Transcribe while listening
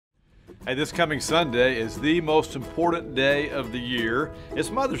Hey, this coming Sunday is the most important day of the year. It's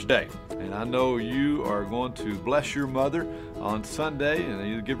Mother's Day, and I know you are going to bless your mother on Sunday and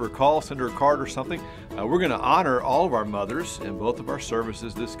either give her a call, send her a card or something. We're going to honor all of our mothers in both of our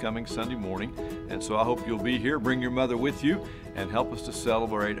services this coming Sunday morning, and so I hope you'll be here. Bring your mother with you and help us to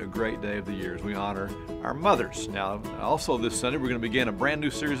celebrate a great day of the year as we honor our mothers. Now, also this Sunday, we're going to begin a brand new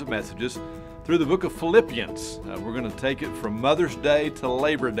series of messages through the book of Philippians. We're going to take it from Mother's Day to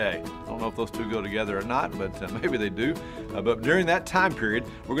Labor Day. I don't know if those two go together or not, but maybe they do. But during that time period,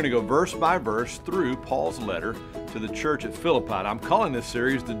 we're going to go verse by verse through Paul's letter to the church at Philippi. I'm calling this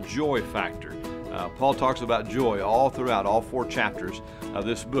series the Joy Factor. Paul talks about joy all throughout all 4 chapters of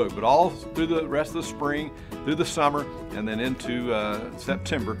this book, but all through the rest of the spring, through the summer, and then into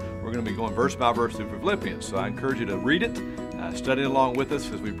September, we're going to be going verse by verse through Philippians. So I encourage you to read it, study along with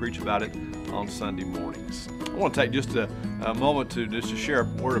us as we preach about it on Sunday mornings. I want to take just a moment to share a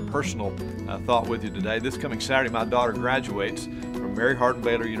word of personal thought with you today. This coming Saturday, my daughter graduates from Mary Hardin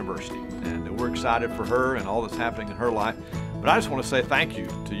Baylor University, and we're excited for her and all that's happening in her life. But I just want to say thank you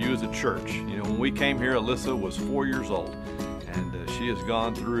to you as a church. You know, when we came here, Alyssa was 4 years old, and she has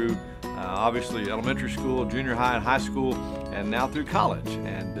gone through obviously elementary school, junior high, and high school, and now through college.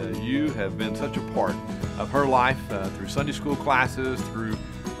 And you have been such a part of her life through Sunday school classes, through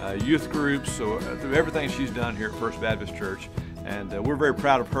youth groups, so through everything she's done here at First Baptist Church. And we're very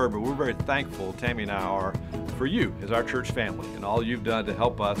proud of her, but we're very thankful, Tammy and I are, for you as our church family and all you've done to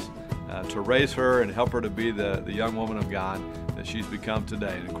help us to raise her and help her to be the young woman of God that she's become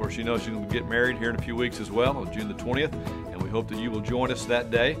today. And of course, you know she's going to get married here in a few weeks as well, on June the 20th. And we hope that you will join us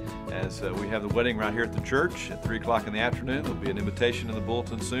that day as we have the wedding right here at the church at 3 o'clock in the afternoon. There'll be an invitation in the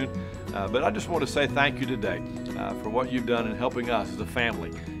bulletin soon. But I just want to say thank you today for what you've done in helping us as a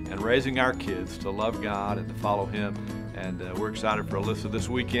family and raising our kids to love God and to follow Him. And we're excited for Alyssa this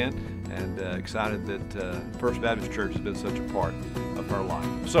weekend, and excited that First Baptist Church has been such a part of her life.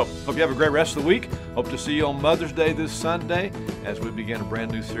 So, hope you have a great rest of the week. Hope to see you on Mother's Day this Sunday as we begin a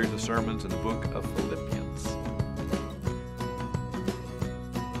brand new series of sermons in the book of Philippians.